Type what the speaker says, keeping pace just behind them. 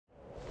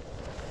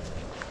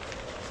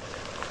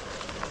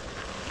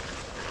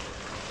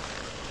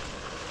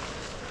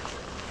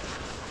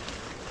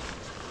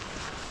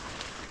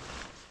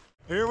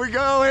Here we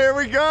go, here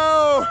we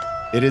go!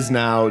 It is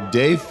now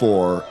day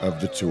 4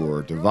 of the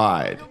tour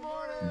Divide.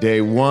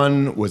 Day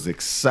 1 was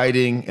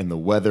exciting and the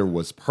weather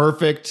was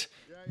perfect.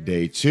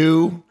 Day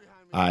 2,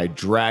 I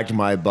dragged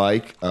my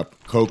bike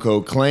up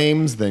Coco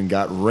Claims, then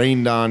got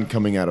rained on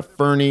coming out of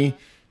Fernie.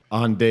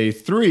 On day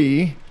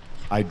 3,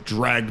 I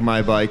dragged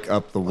my bike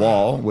up the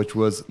wall, which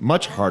was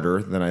much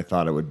harder than I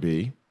thought it would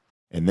be,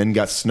 and then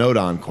got snowed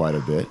on quite a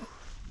bit.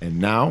 And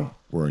now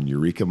we're in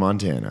Eureka,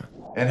 Montana.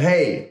 And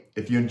hey,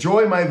 if you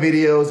enjoy my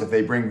videos, if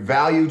they bring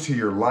value to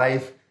your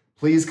life,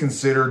 please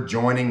consider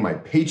joining my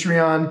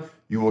Patreon.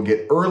 You will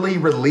get early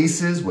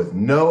releases with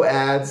no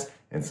ads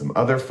and some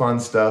other fun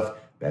stuff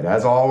that,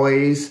 as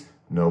always,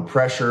 no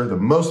pressure. The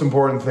most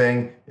important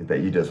thing is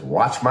that you just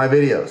watch my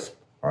videos.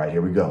 All right,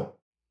 here we go.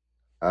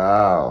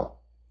 Ow,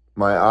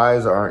 my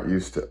eyes aren't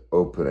used to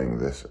opening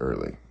this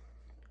early.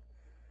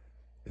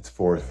 It's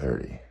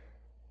 4:30.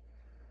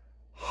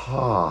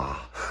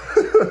 Ha.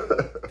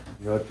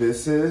 You know what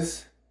this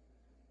is?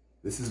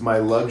 This is my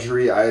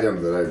luxury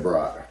item that I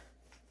brought.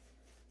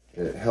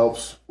 It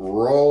helps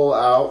roll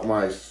out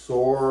my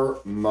sore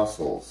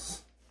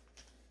muscles.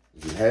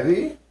 Is it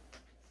heavy?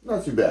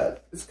 Not too bad.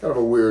 It's kind of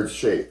a weird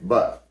shape,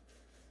 but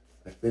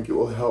I think it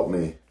will help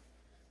me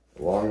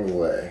along the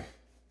way.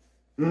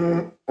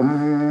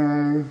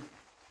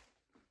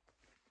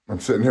 I'm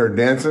sitting here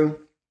dancing,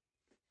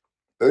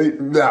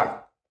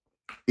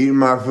 eating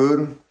my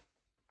food,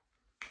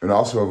 and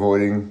also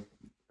avoiding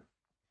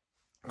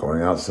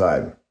going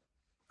outside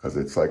because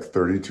it's like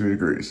 32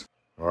 degrees.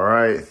 All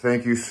right,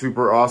 thank you,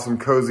 super awesome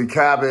cozy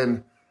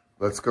cabin.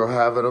 Let's go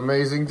have an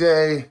amazing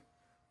day.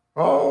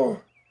 Oh,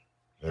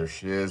 there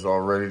she is, all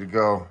ready to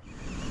go.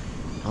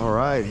 All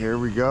right, here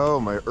we go.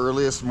 My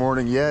earliest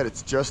morning yet.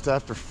 It's just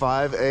after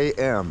 5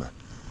 a.m.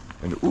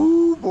 And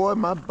ooh, boy,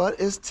 my butt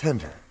is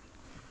tender.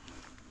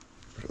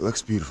 But it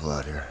looks beautiful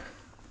out here.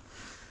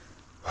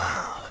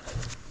 Wow.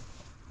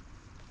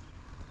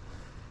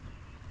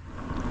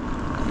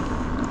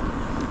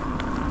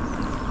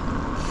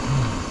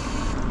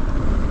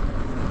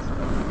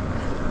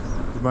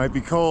 It might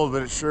be cold,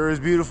 but it sure is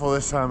beautiful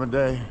this time of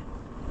day.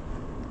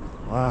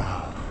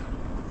 Wow.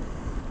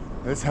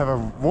 Let's have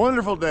a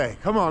wonderful day.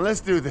 Come on,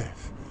 let's do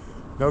this.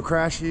 No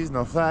crashies,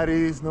 no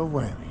flatties, no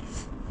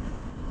whammies.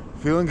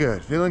 Feeling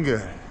good, feeling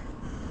good.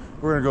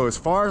 We're gonna go as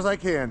far as I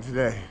can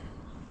today.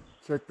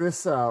 Check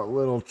this out,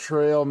 little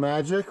trail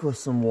magic with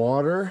some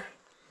water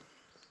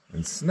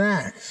and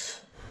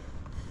snacks.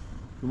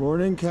 Good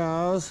morning,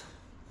 cows.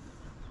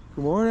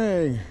 Good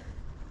morning.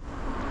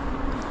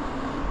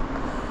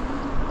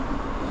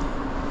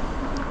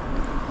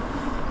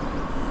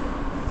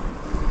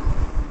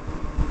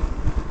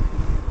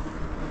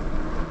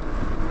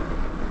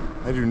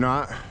 I do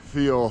not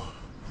feel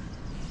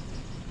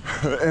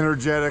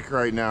energetic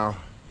right now,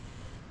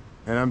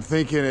 and I'm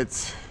thinking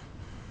it's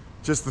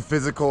just the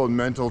physical and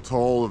mental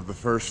toll of the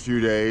first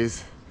few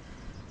days.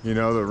 You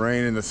know, the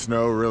rain and the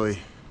snow really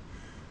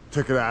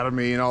took it out of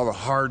me, and all the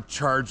hard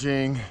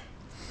charging,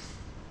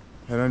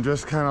 and I'm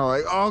just kind of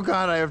like, oh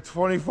God, I have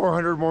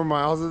 2,400 more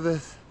miles of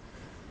this.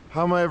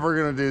 How am I ever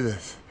gonna do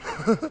this?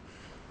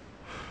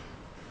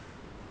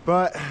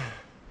 But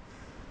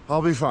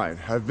I'll be fine.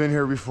 I've been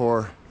here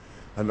before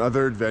on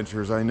other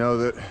adventures. I know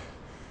that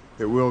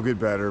it will get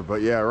better,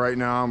 but yeah, right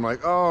now I'm like,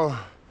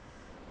 oh,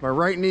 my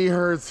right knee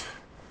hurts,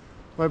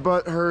 my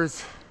butt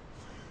hurts,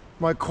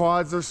 my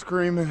quads are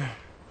screaming.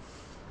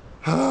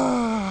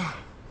 But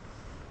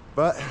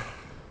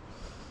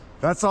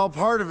that's all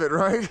part of it,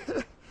 right?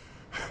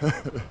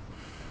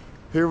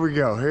 Here we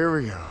go, here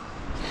we go.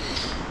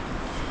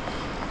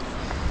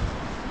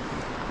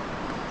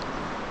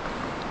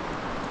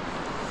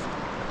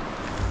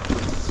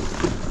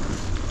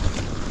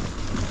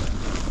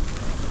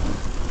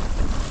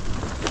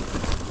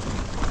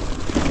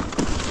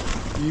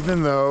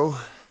 Even though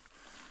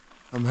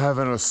I'm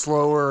having a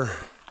slower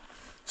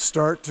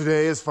start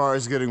today as far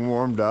as getting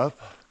warmed up,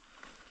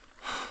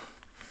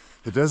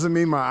 it doesn't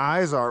mean my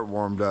eyes aren't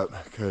warmed up,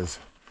 because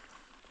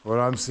what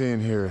I'm seeing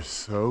here is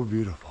so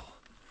beautiful.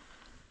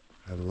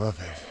 I love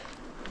it.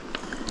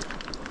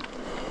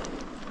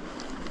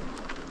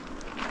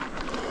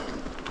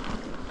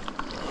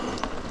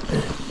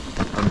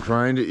 I'm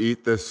trying to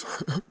eat this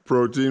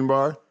protein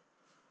bar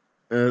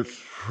and it's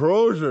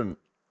frozen.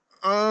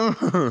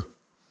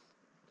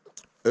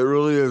 It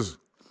really is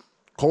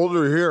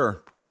colder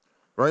here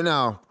right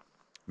now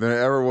than it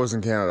ever was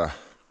in Canada.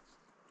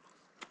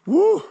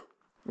 Woo!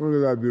 Look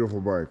at that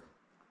beautiful bike.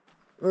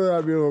 Look at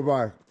that beautiful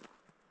bike.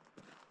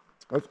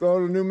 Let's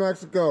go to New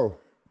Mexico.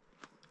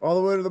 All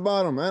the way to the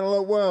bottom,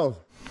 Antelope Wells.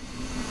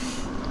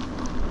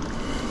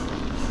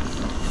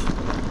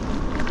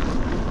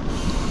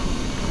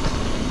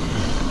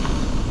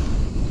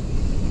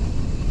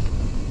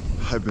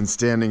 I've been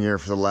standing here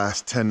for the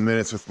last 10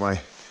 minutes with my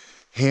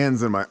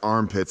hands in my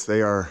armpits.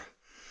 They are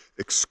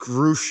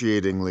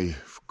excruciatingly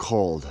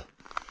cold.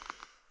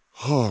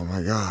 Oh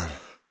my God.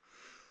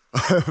 I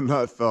have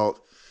not felt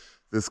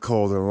this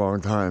cold in a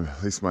long time,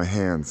 at least my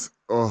hands.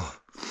 Oh,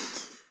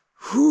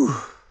 whew.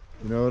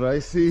 You know what I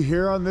see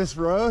here on this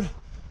road?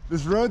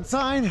 This road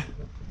sign,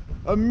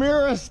 a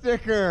Mira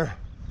sticker.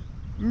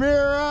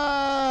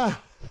 Mira!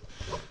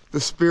 The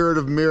spirit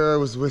of Mira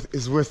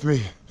is with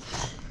me.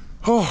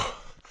 Oh,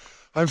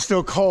 I'm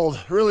still cold,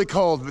 really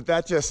cold, but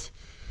that just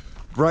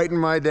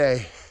brightened my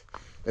day.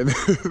 And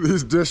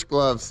these dish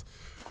gloves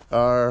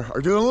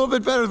are doing a little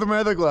bit better than my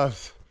other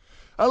gloves.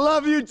 I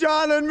love you,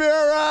 John and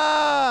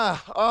Mira!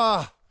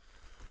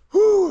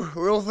 Whew,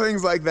 little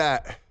things like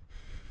that.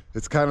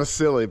 It's kind of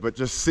silly, but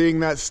just seeing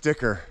that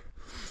sticker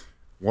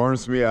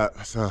warms me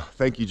up. So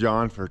thank you,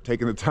 John, for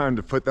taking the time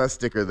to put that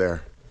sticker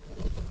there.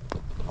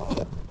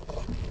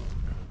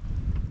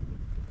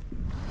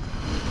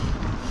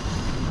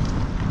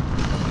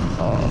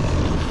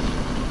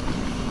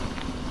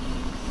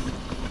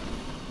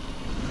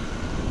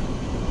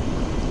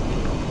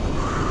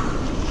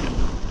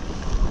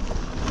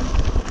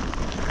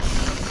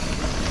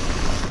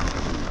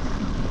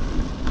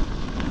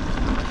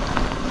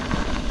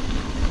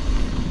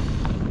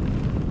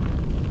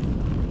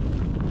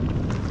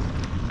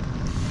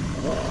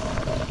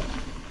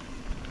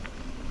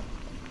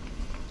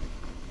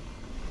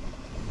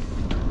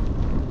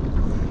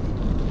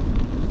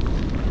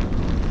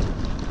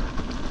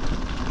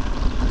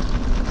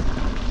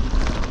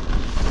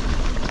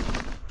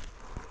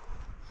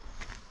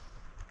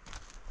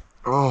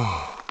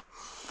 Oh,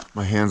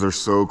 my hands are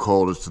so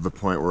cold, it's to the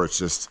point where it's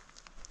just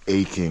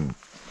aching.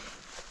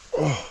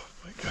 Oh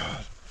my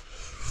God.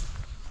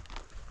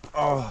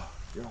 Oh,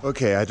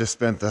 okay, I just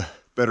spent the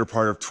better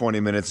part of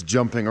 20 minutes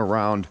jumping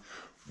around,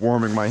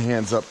 warming my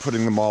hands up,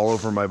 putting them all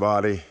over my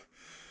body,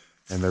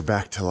 and they're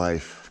back to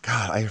life.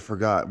 God, I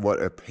forgot what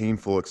a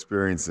painful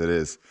experience it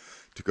is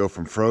to go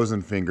from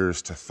frozen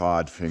fingers to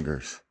thawed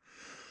fingers.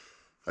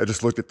 I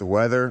just looked at the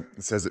weather.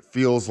 It says it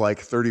feels like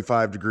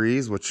 35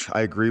 degrees, which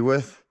I agree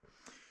with.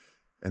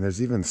 And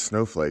there's even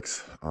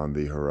snowflakes on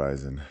the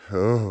horizon.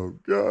 Oh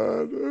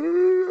God,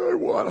 I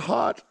want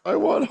hot, I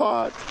want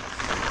hot.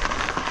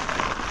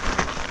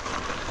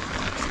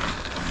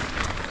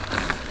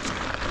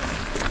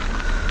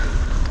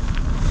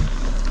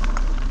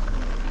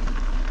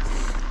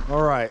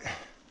 All right,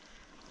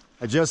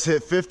 I just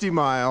hit 50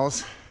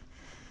 miles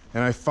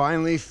and I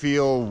finally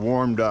feel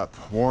warmed up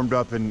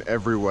in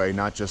every way,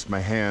 not just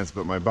my hands,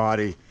 but my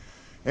body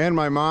and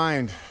my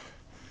mind.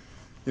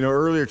 You know,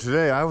 earlier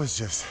today, I was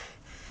just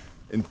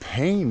in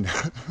pain.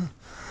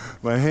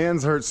 My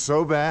hands hurt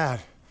so bad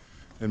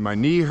and my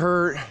knee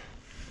hurt.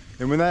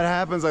 And when that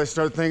happens, I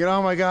start thinking,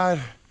 oh my God,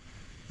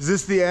 is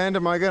this the end?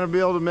 Am I gonna be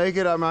able to make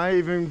it? Am I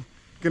even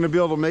gonna be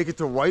able to make it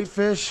to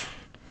Whitefish?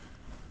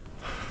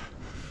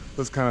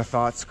 Those kind of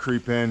thoughts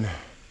creep in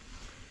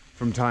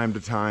from time to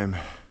time.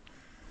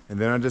 And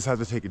then I just have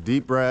to take a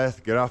deep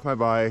breath, get off my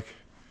bike,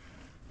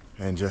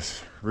 and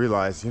just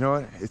realize, you know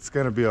what? It's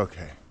gonna be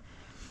okay.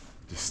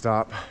 Just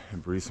stop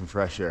and breathe some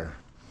fresh air.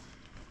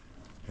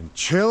 And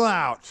chill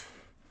out,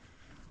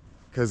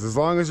 because as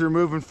long as you're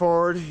moving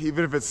forward,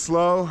 even if it's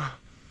slow,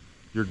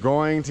 you're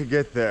going to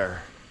get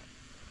there.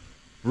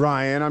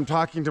 Ryan, I'm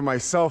talking to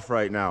myself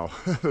right now.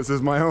 This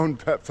is my own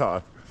pep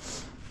talk.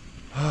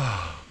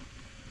 Yeah,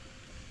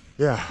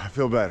 I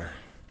feel better.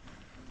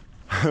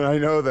 And I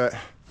know that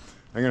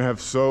I'm gonna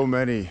have so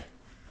many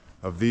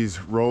of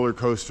these roller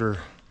coaster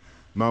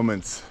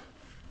moments,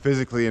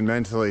 physically and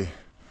mentally,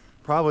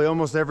 probably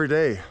almost every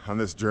day on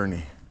this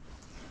journey.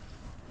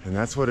 And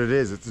that's what it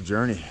is, it's a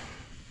journey.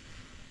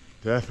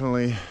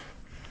 Definitely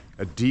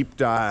a deep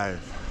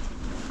dive.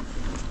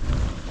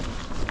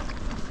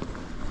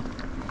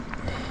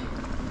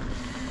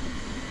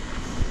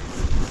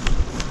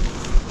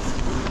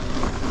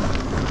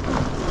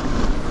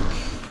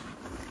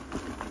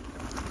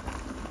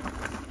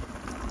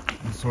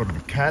 There's sort of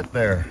a cat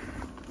there.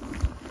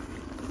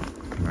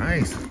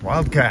 Nice,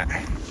 wildcat.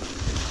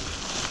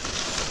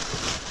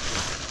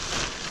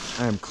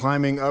 I am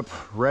climbing up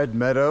Red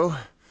Meadow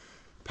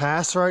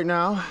Pass right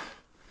now,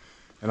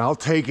 and I'll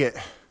take it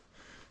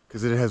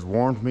because it has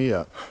warmed me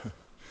up.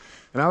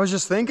 And I was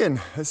just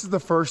thinking, this is the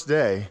first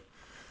day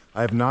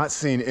I have not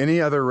seen any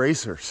other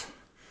racers.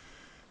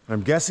 And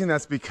I'm guessing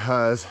that's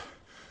because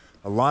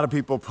a lot of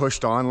people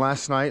pushed on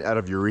last night out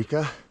of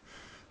Eureka.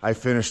 I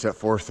finished at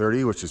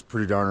 4:30, which is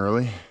pretty darn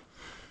early.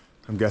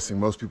 I'm guessing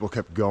most people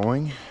kept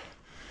going.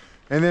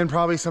 And then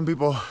probably some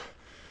people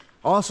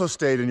also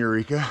stayed in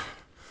Eureka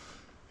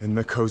in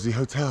the cozy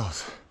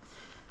hotels.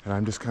 And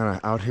I'm just kind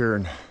of out here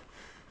in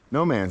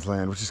no man's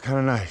land, which is kind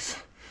of nice.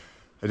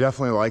 I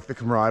definitely like the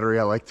camaraderie.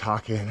 I like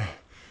talking,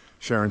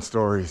 sharing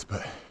stories,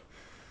 but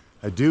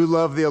I do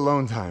love the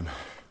alone time.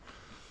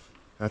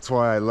 That's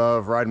why I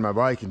love riding my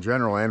bike in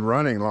general and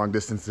running long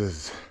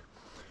distances.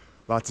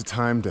 Lots of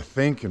time to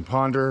think and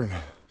ponder and,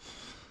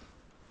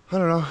 I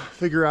don't know,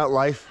 figure out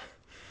life,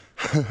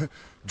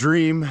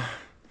 dream,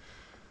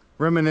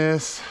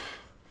 reminisce,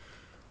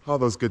 all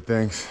those good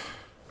things.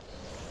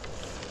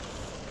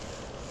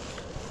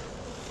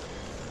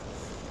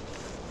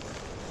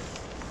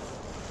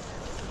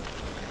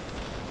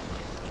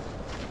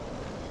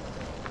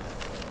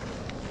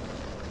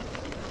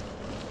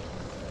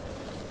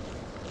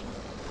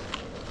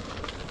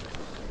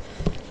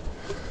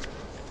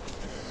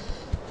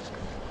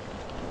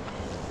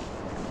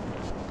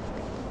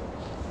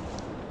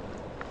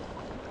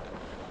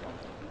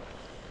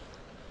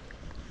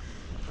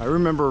 I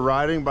remember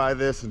riding by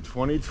this in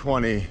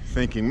 2020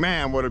 thinking,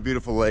 man, what a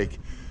beautiful lake.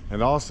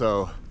 And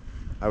also,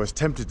 I was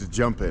tempted to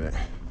jump in it.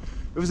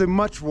 It was a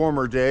much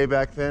warmer day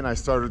back then. I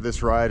started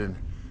this ride in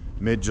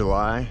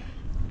mid-July.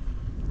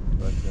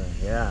 But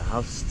yeah,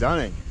 how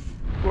stunning.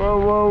 Whoa,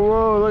 whoa,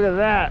 whoa, look at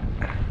that.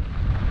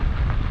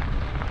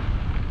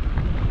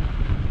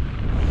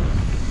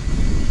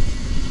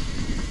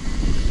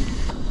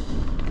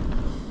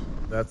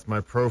 That's my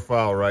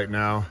profile right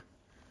now.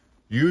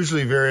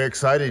 Usually very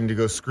exciting to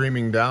go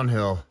screaming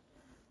downhill,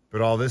 but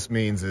all this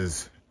means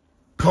is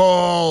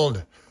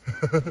cold.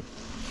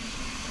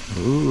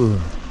 Ooh.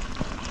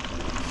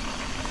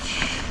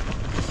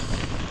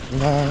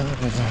 La,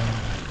 da, da.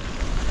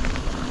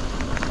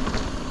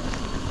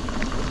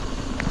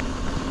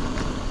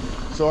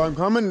 So I'm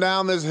coming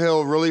down this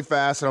hill really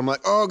fast and I'm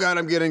like, oh God,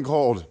 I'm getting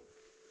cold.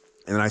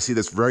 And then I see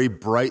this very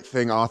bright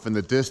thing off in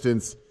the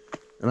distance.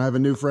 And I have a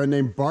new friend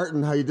named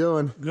Barton. How you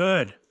doing?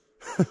 Good.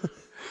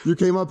 You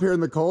came up here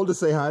in the cold to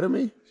say hi to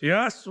me?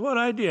 Yes, what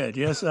I did.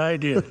 Yes, I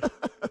did.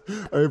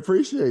 I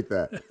appreciate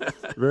that.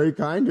 Very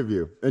kind of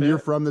you. And you're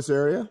from this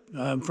area?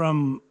 I was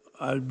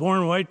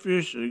born in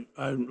Whitefish.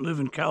 I live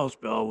in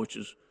Kalispell, which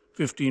is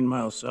 15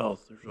 miles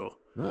south or so.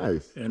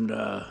 Nice. And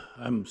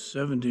I'm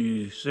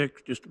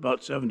 76, just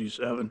about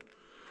 77.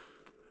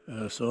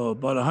 So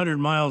about 100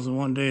 miles in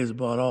one day is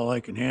about all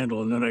I can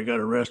handle, and then I got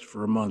to rest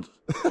for a month.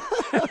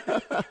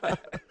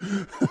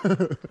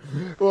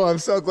 Well, I'm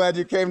so glad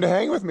you came to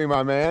hang with me,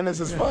 my man. This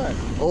is fun.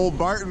 Old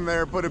Barton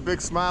there put a big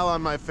smile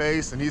on my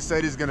face, and he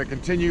said he's going to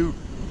continue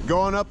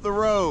going up the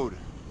road.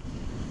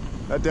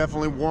 That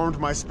definitely warmed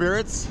my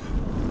spirits.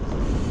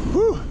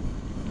 Whew.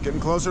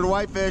 Getting closer to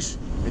Whitefish,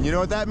 and you know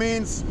what that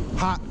means?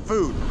 Hot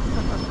food.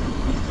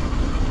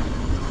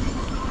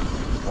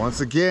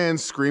 Once again,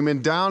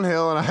 screaming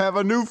downhill, and I have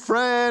a new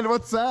friend.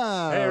 What's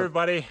up? Hey,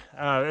 everybody.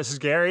 This is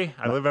Gary.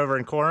 I live over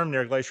in Coram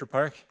near Glacier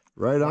Park.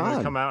 Right I wanted on.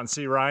 to come out and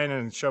see Ryan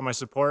and show my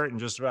support and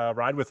just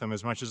ride with him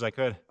as much as I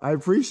could. I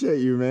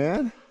appreciate you,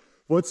 man.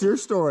 What's your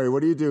story?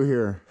 What do you do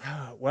here?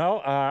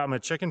 Well, I'm a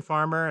chicken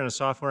farmer and a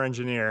software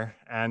engineer,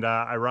 and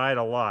I ride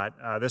a lot.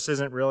 This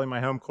isn't really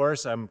my home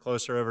course. I'm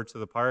closer over to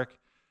the park,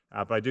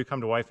 but I do come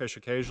to Whitefish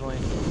occasionally.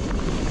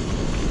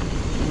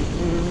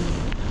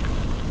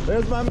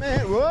 There's my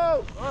man.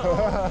 Whoa!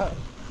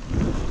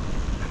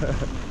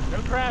 No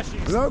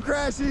crashies. No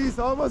crashies.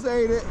 Almost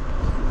ate it.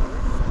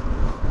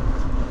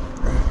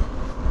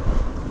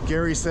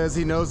 Gary says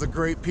he knows a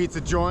great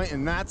pizza joint,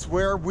 and that's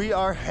where we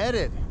are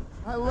headed.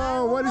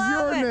 Hello, what is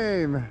your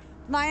name?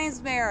 My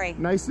name's Mary.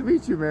 Nice to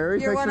meet you, Mary.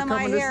 You're Thanks one for of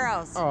my coming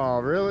heroes. Oh,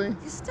 really?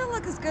 You still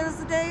look as good as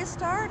the day you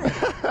started.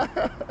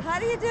 How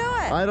do you do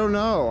it? I don't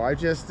know. I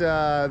just,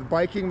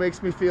 biking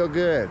makes me feel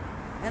good.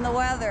 And the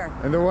weather.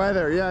 And the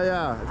weather,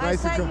 yeah. It's I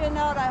nice to sent come. you a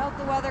note. I hope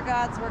the weather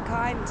gods were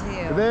kind to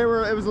you.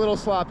 It was a little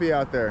sloppy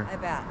out there. I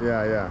bet.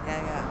 Yeah.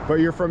 Yeah.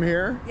 But you're from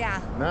here?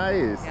 Yeah.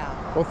 Nice.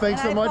 Yeah. Well,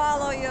 thanks and so much. I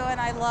follow you and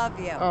I love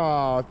you.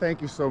 Oh,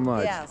 thank you so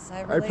much. Yes,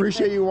 I really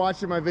appreciate think- you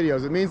watching my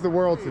videos. It means the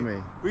world to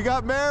me. We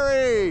got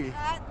Mary.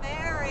 Got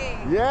Mary.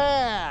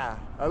 Yeah,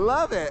 I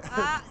love it.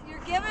 You're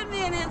giving me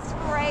an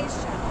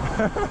inspiration.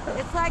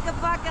 It's like a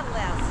bucket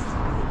list.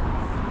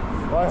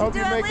 Well, I hope Do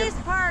you at make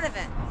least part of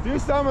it. do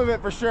some of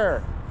it for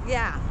sure.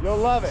 Yeah. You'll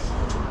love it.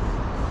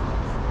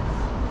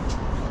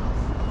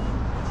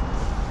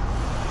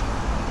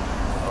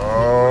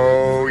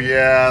 Oh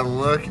yeah,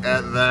 look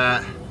at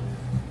that.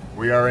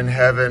 We are in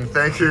heaven.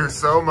 Thank you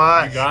so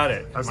much. You got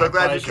it. I'm so My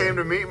glad pleasure. you came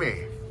to meet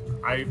me.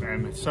 I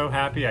am so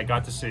happy I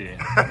got to see you.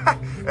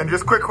 And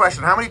just quick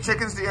question, how many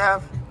chickens do you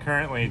have?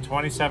 Currently,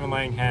 27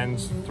 laying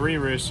hens, 3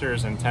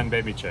 roosters, and 10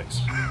 baby chicks.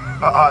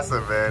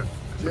 Awesome, man.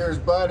 Cheers,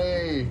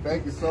 buddy.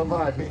 Thank you so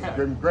much. This has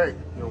been great.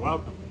 You're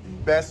welcome.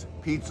 Best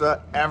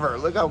pizza ever.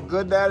 Look how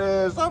good that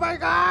is. Oh my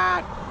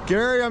God.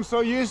 Gary, I'm so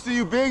used to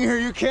you being here.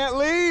 You can't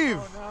leave.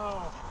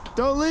 Oh, no.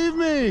 Don't leave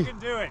me. You can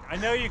do it. I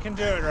know you can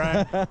do it,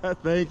 Ryan.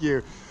 Thank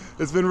you.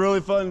 It's been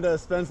really fun to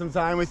spend some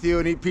time with you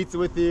and eat pizza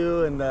with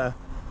you. And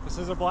This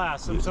is a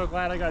blast. I'm so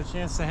glad I got a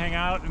chance to hang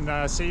out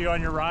and see you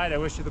on your ride. I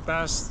wish you the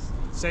best.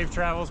 Safe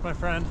travels, my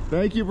friend.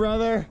 thank you,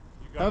 brother.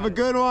 Have a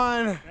good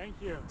one. Thank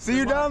you. See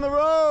you down the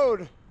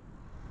road.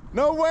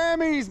 No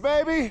whammies,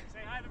 baby. Say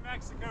hi to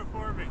Mexico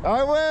for me.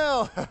 I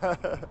will.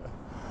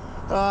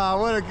 Ah,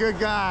 what a good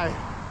guy.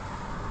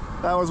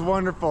 That was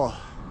wonderful.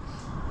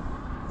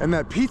 And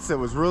that pizza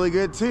was really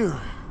good too.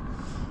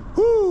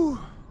 Whoo!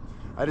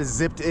 I just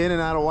zipped in and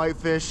out of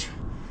Whitefish,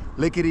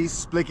 lickety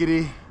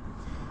splickety,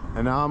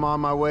 and now I'm on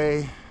my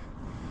way.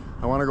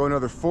 I want to go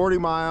another 40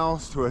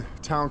 miles to a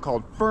town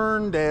called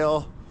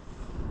Ferndale,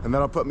 and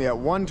that'll put me at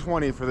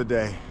 120 for the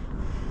day.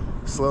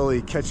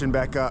 Slowly catching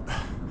back up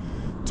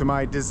to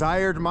my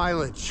desired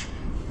mileage.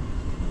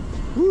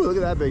 Ooh, look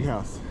at that big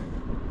house.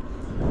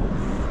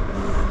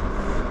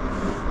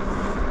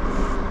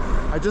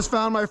 I just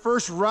found my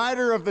first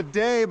rider of the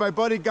day, my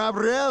buddy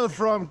Gabriel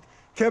from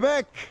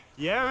Quebec.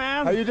 Yeah,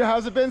 man.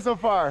 How's it been so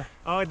far?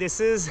 Oh, this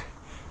is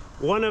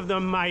one of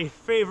my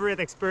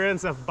favorite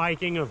experience of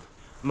biking of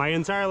my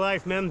entire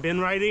life, man. Been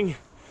riding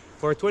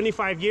for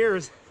 25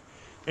 years,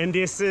 and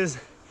this is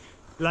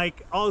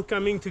like all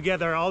coming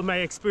together, all my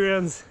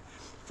experience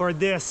for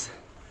this.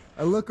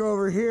 I look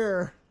over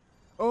here.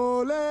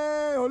 Ole,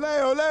 ole,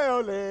 ole,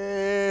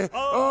 ole,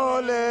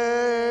 ole,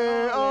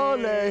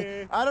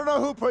 ole. I don't know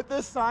who put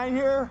this sign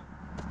here,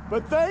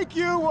 but thank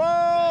you,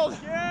 world.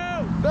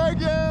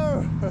 Thank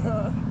you.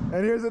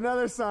 And here's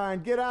another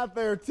sign. Get out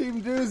there,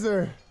 Team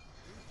Duzer.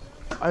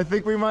 I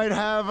think we might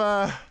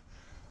have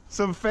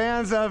some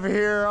fans up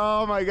here.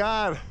 Oh my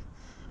God.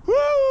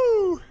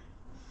 Woo!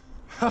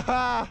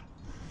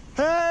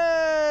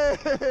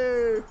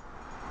 Hey!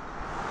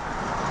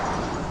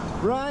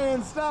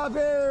 Ryan, stop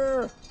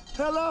here!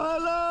 Hello,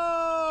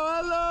 hello,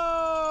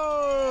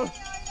 hello!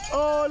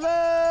 Ole,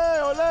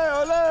 ole,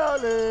 ole,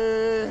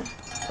 ole!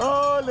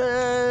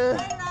 Ole!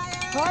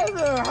 Hi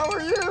there, how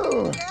are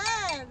you?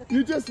 Good.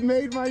 You just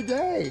made my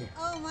day.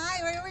 Oh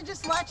my, we were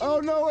just watching. Oh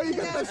no way, you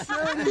got the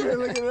shirt here,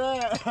 look at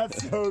that.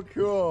 That's so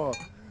cool.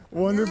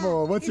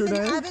 Wonderful. What's your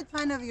name? He's an avid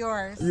fan of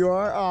yours. You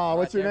are? Oh,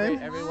 what's your name?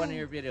 Every one of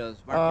your videos.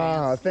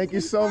 Ah, thank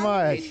you so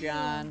much.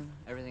 Patreon,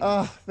 everything.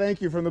 Oh,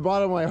 thank you from the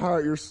bottom of my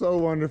heart. You're so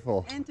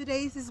wonderful. And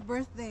today is his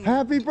birthday.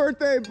 Happy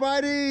birthday,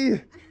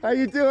 buddy. How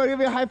you doing? Give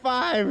me a high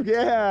five.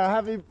 Yeah,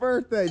 happy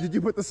birthday. Did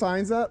you put the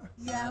signs up?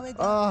 Yeah, we did.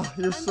 Oh,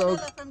 you're so...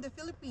 from the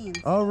Philippines.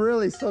 Oh,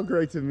 really? So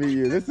great to meet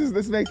you.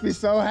 This makes me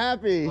so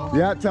happy.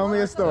 Yeah, tell me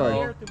a story.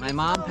 So, my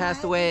mom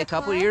passed away a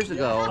couple years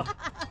ago.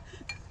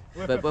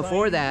 But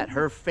before that,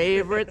 her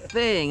favorite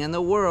thing in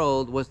the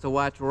world was to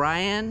watch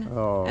Ryan,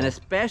 and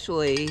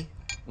especially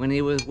when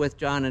he was with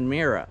John and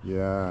Mira.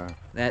 Yeah.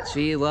 That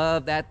she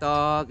loved that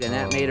dog, and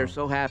that made her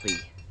so happy.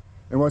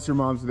 And what's your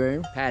mom's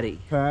name?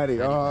 Patty.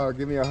 Patty. Oh,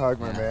 give me a hug,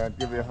 my man.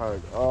 Give me a hug.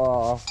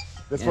 Oh,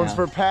 this one's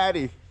for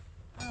Patty.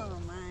 Oh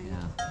my.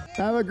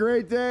 Have a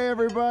great day,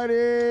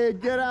 everybody.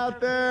 Get out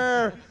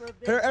there.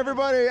 Here,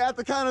 everybody, at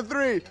the count of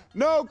 3.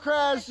 No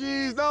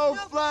crashies, no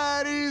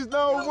flatties,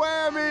 no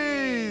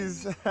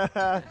whammies.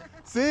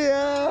 See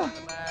ya.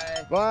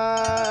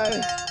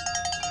 Bye.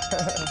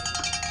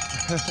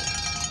 Bye.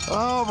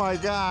 Oh my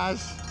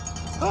gosh.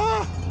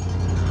 Ah,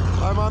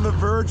 I'm on the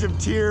verge of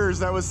tears.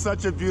 That was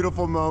such a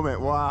beautiful moment.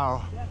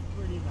 Wow.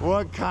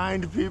 What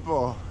kind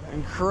people.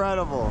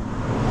 Incredible.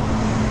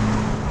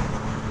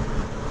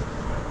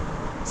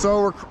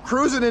 So we're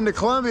cruising into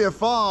Columbia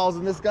Falls,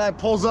 and this guy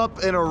pulls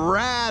up in a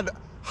rad,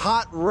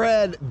 hot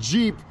red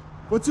Jeep.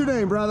 What's your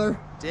name, brother?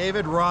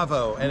 David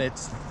Ravo, and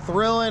it's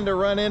thrilling to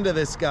run into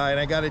this guy. And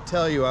I got to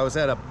tell you, I was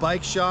at a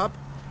bike shop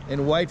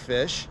in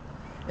Whitefish,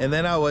 and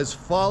then I was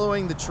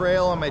following the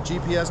trail on my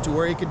GPS to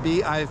where he could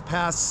be. I've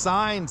passed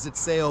signs that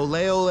say ole,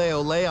 ole,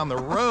 ole on the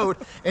road,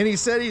 and he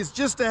said he's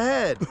just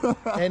ahead.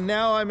 And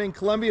now I'm in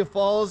Columbia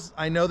Falls.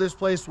 I know this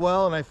place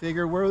well, and I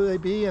figure where will they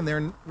be? And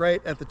they're right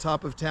at the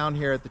top of town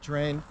here at the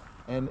train.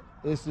 And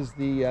this is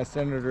the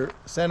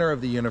center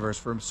of the universe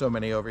for so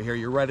many over here.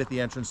 You're right at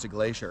the entrance to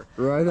Glacier.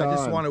 Right on. I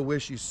just want to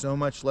wish you so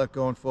much luck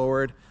going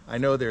forward. I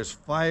know there's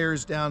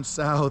fires down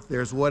south.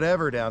 There's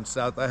whatever down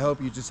south. I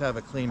hope you just have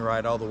a clean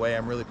ride all the way.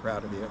 I'm really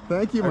proud of you.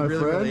 Thank you, my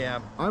friend. I really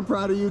am. I'm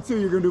proud of you too.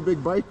 You're gonna do a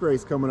big bike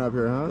race coming up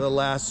here, huh? The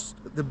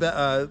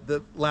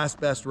last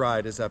best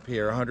ride is up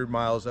here, 100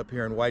 miles up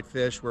here in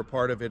Whitefish, where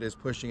part of it is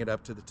pushing it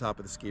up to the top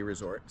of the ski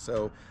resort.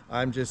 So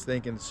I'm just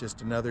thinking it's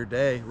just another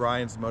day.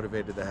 Ryan's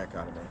motivated the heck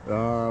out of me.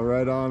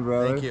 Right on,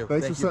 brother. Thank you.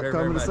 Thanks for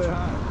coming to say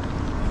hi.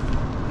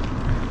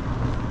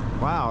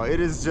 Wow, it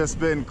has just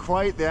been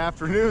quite the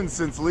afternoon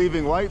since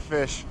leaving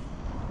Whitefish.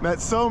 Met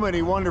so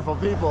many wonderful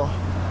people.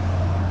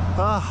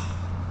 My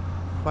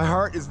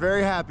heart is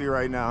very happy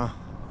right now.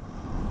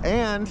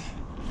 And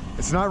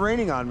it's not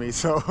raining on me,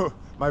 so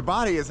my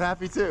body is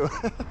happy too.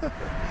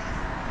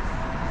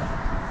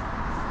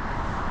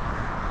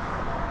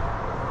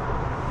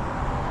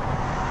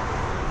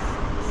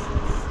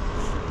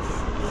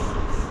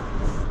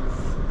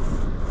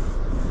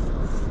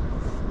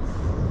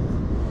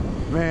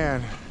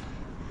 Man,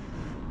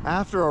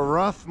 after a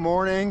rough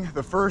morning,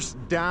 the first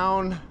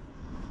down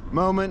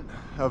moment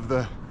of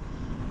the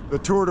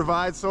Tour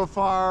Divide so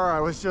far, I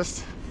was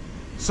just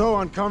so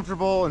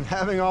uncomfortable and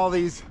having all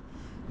these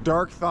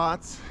dark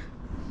thoughts,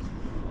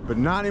 but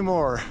not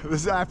anymore.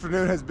 This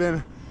afternoon has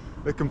been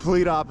the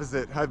complete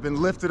opposite. I've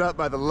been lifted up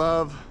by the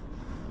love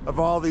of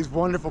all these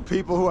wonderful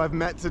people who I've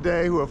met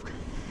today, who have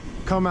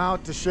come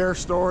out to share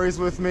stories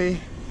with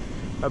me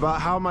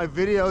about how my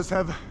videos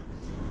have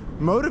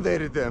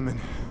motivated them. And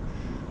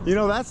you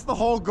know, that's the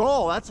whole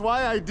goal. That's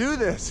why I do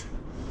this.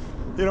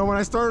 You know, when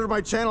I started my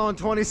channel in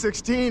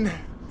 2016,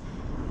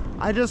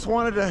 I just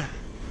wanted to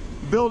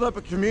build up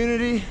a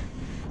community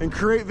and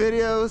create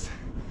videos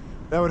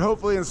that would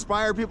hopefully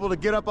inspire people to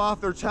get up off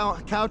their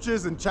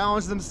couches and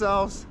challenge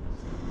themselves,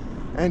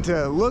 and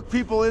to look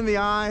people in the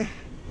eye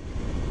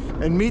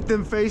and meet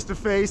them face to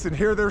face and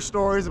hear their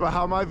stories about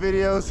how my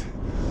videos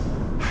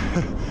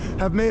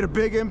have made a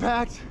big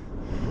impact.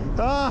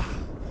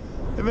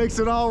 It makes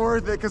it all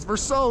worth it, because for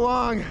so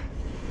long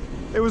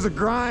it was a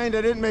grind.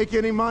 I didn't make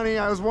any money.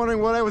 I was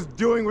wondering what I was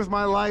doing with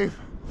my life.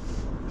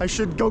 I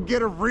should go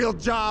get a real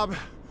job,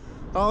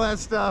 all that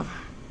stuff.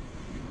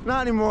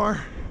 Not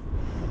anymore.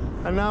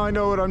 And now I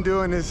know what I'm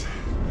doing is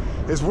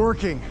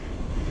working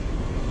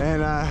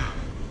And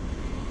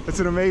it's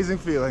an amazing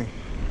feeling.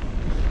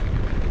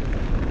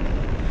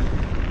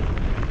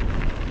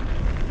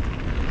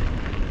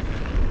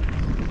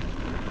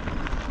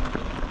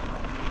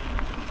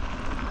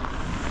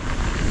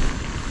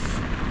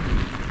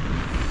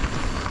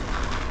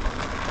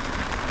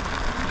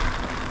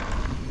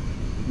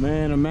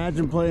 Man,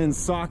 imagine playing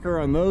soccer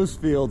on those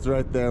fields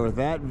right there with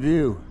that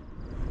view.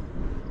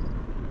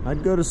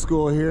 I'd go to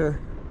school here.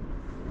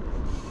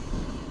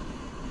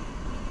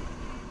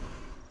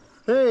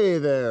 Hey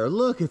there,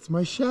 look, it's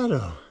my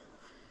shadow.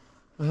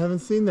 I haven't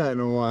seen that in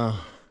a while.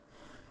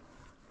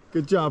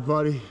 Good job,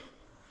 buddy.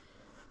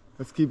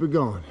 Let's keep it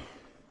going.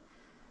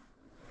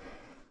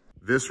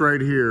 This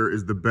right here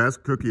is the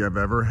best cookie I've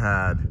ever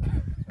had.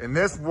 And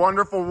this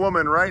wonderful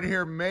woman right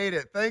here made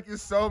it. Thank you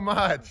so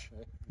much.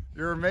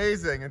 You're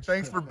amazing, and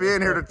thanks for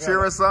being here to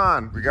cheer us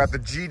on. We got the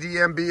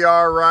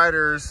GDMBR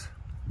riders.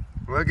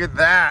 Look at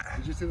that.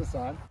 Did you see the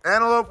sign?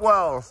 Antelope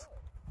Wells,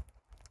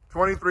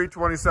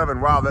 2327.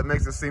 Wow, that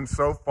makes it seem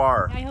so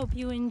far. I hope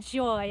you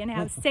enjoy and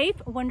have safe,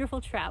 wonderful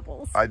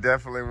travels. I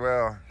definitely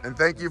will. And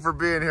thank you for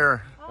being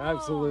here.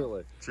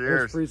 Absolutely.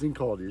 Cheers. It's freezing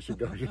cold. You should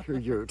go get your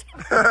yurt.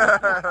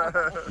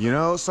 You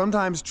know,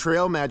 sometimes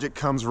trail magic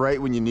comes right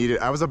when you need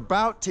it. I was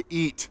about to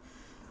eat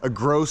a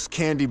gross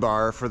candy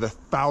bar for the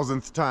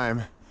 1000th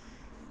time.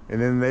 And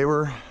then they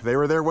were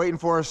there waiting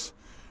for us,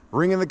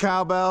 ringing the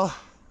cowbell,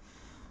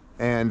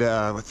 and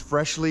with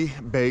freshly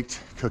baked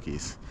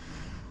cookies.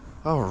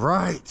 All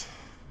right,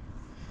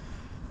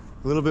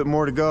 a little bit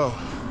more to go.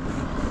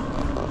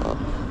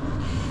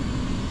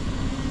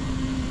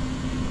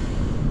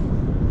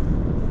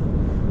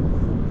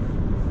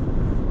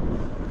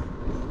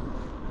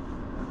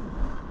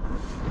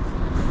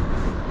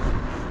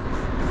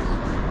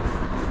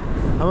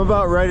 I'm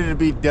about ready to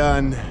be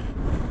done.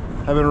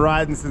 I've been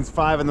riding since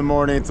 5 in the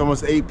morning. It's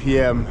almost 8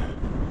 p.m.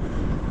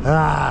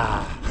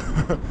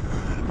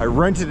 I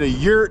rented a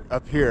yurt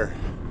up here,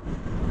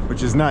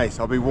 which is nice.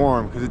 I'll be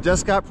warm because it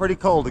just got pretty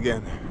cold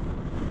again.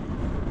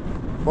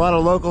 A lot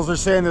of locals are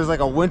saying there's like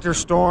a winter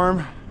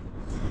storm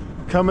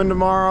coming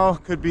tomorrow.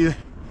 Could be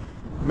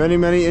many,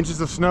 many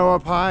inches of snow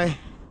up high.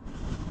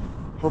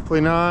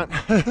 Hopefully not.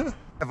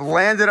 I've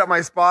landed at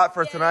my spot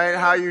for tonight.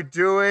 How you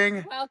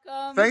doing?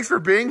 Welcome. Thanks for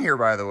being here,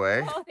 by the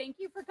way. Oh, thank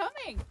you for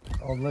coming.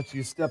 I'll let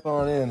you step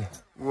on in.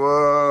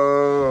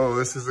 Whoa,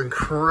 this is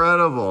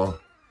incredible.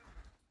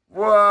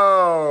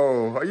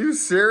 Whoa, are you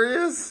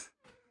serious?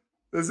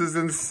 This is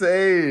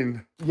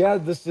insane. Yeah,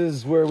 this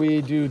is where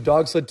we do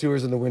dog sled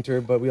tours in the winter,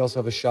 but we also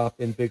have a shop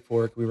in Big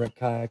Fork. We rent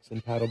kayaks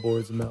and paddle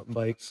boards and mountain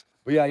bikes.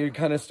 But yeah, you're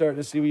kind of starting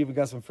to see we even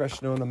got some fresh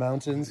snow in the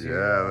mountains.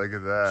 Yeah, look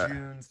at that.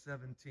 June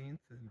 17th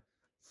and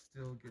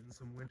still getting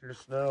some winter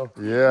snow.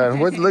 Yeah, and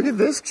look at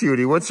this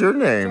cutie. What's your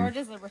name?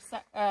 Georgia's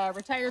a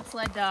retired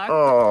sled dog.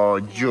 Oh,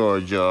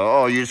 Georgia.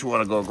 Oh, you just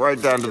want to go right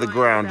down to the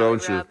ground,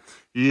 don't you?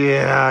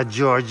 Yeah,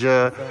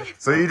 Georgia.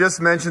 So you just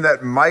mentioned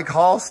that Mike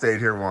Hall stayed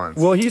here once.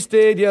 Well, he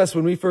stayed, yes.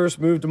 When we first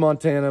moved to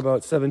Montana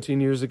about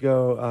 17 years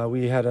ago,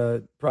 we had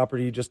a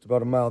property just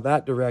about a mile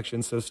that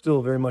direction, so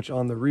still very much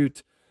on the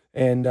route.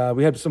 And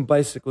we had some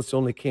bicyclists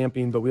only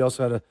camping, but we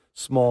also had a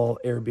small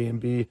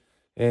Airbnb.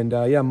 And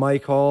yeah,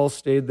 Mike Hall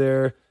stayed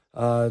there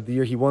the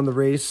year he won the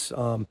race.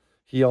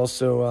 He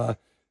also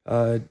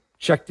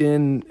checked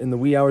in the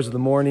wee hours of the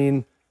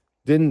morning,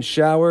 didn't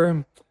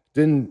shower,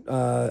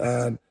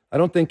 I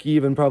don't think he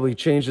even probably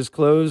changed his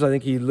clothes. I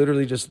think he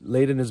literally just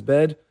laid in his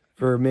bed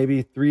for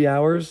maybe 3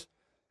 hours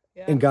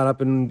and got up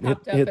and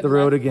hit the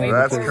road again.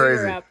 That's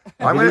crazy.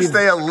 I'm going to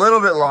stay a little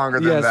bit longer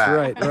than that.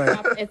 Right.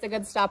 It's a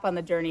good stop on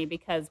the journey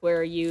because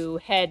where you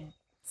head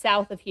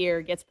south of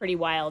here gets pretty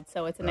wild.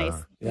 So it's a nice,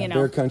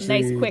 bear country,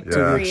 nice quick to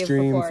the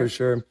extreme for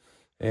sure.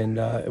 And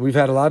we've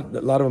had a lot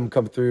of them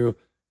come through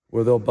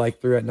where they'll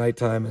bike through at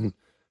nighttime. And,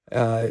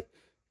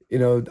 you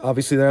know,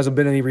 obviously there hasn't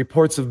been any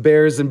reports of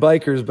bears and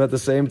bikers, but at the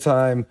same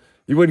time,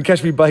 you wouldn't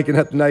catch me biking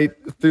at night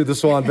through the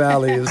Swan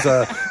Valley is,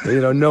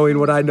 you know, knowing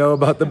what I know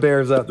about the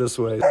bears out this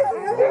way.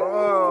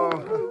 Whoa.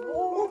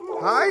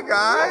 Hi,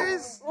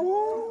 guys.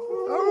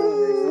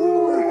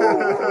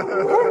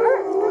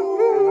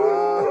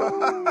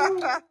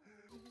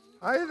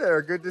 Hi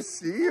there. Good to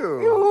see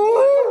you.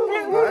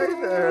 Hi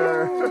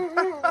there.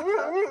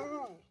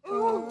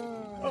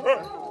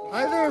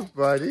 Hi there,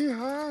 buddy.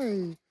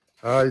 Hi.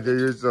 Hi there,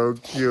 you're so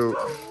cute.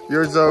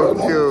 You're so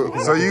cute.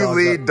 So you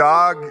lead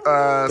dog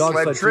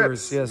sled trips?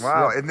 Tours, yes.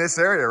 Wow, yep. In this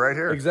area right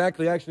here.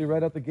 Exactly, actually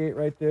right out the gate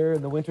right there.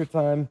 In the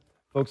wintertime,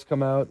 folks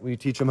come out. We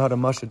teach them how to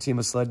mush a team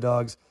of sled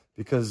dogs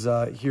because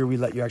here we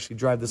let you actually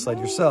drive the sled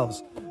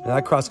yourselves. And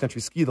I cross-country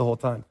ski the whole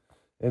time.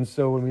 And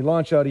so when we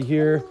launch out of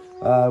here,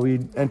 we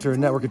enter a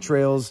network of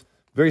trails,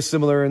 very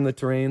similar in the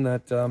terrain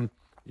that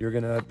you're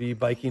going to be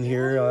biking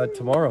here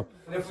tomorrow.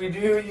 And if we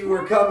knew you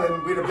were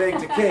coming, we'd have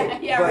baked a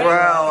cake.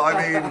 Well, I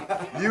mean,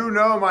 you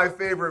know my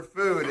favorite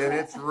food, and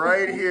it's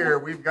right here.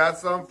 We've got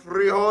some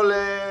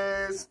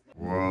frijoles.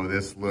 Whoa,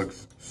 this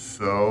looks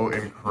so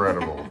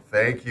incredible.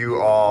 Thank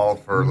you all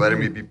for letting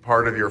me be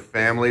part of your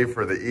family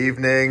for the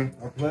evening.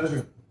 Our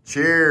pleasure.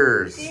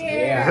 Cheers.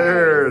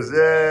 Cheers.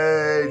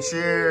 Yay.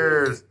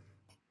 Cheers.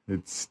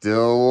 It's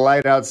still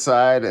light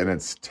outside and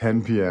it's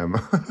 10 p.m.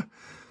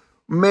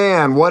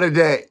 Man, what a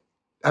day.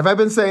 Have I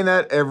been saying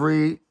that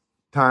every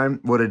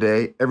time? What a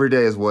day. Every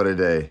day is what a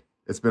day.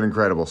 It's been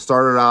incredible.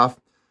 Started off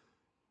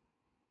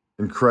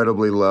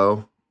incredibly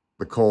low.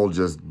 The cold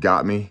just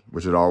got me,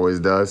 which it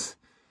always does.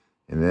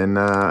 And then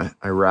I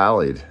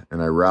rallied,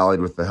 and I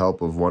rallied with the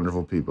help of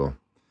wonderful people.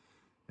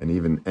 And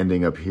even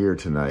ending up here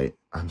tonight,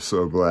 I'm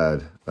so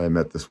glad I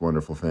met this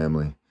wonderful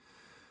family.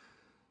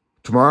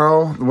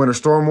 Tomorrow, the winter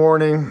storm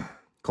warning,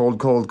 cold,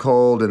 cold,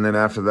 cold, and then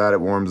after that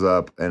it warms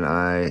up, and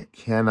I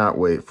cannot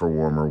wait for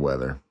warmer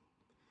weather.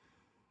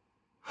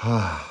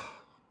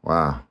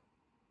 Wow.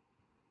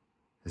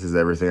 This is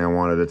everything I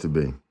wanted it to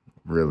be,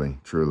 really,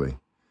 truly.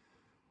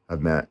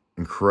 I've met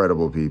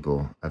incredible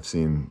people. I've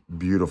seen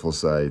beautiful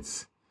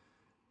sights,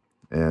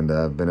 and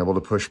I've been able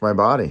to push my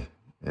body,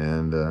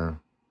 and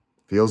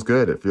feels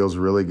good. It feels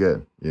really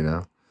good, you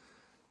know?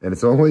 And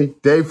it's only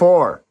day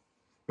 4.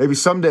 Maybe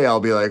someday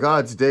I'll be like, oh,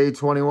 it's day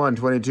 21,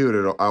 22,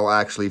 and I'll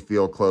actually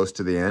feel close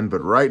to the end.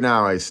 But right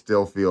now, I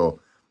still feel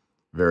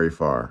very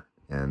far.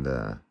 And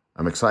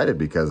I'm excited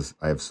because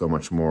I have so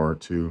much more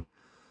to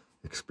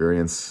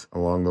experience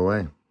along the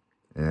way.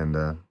 And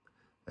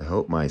I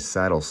hope my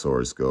saddle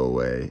sores go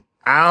away.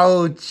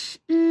 Ouch!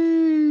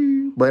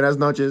 Buenas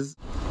noches.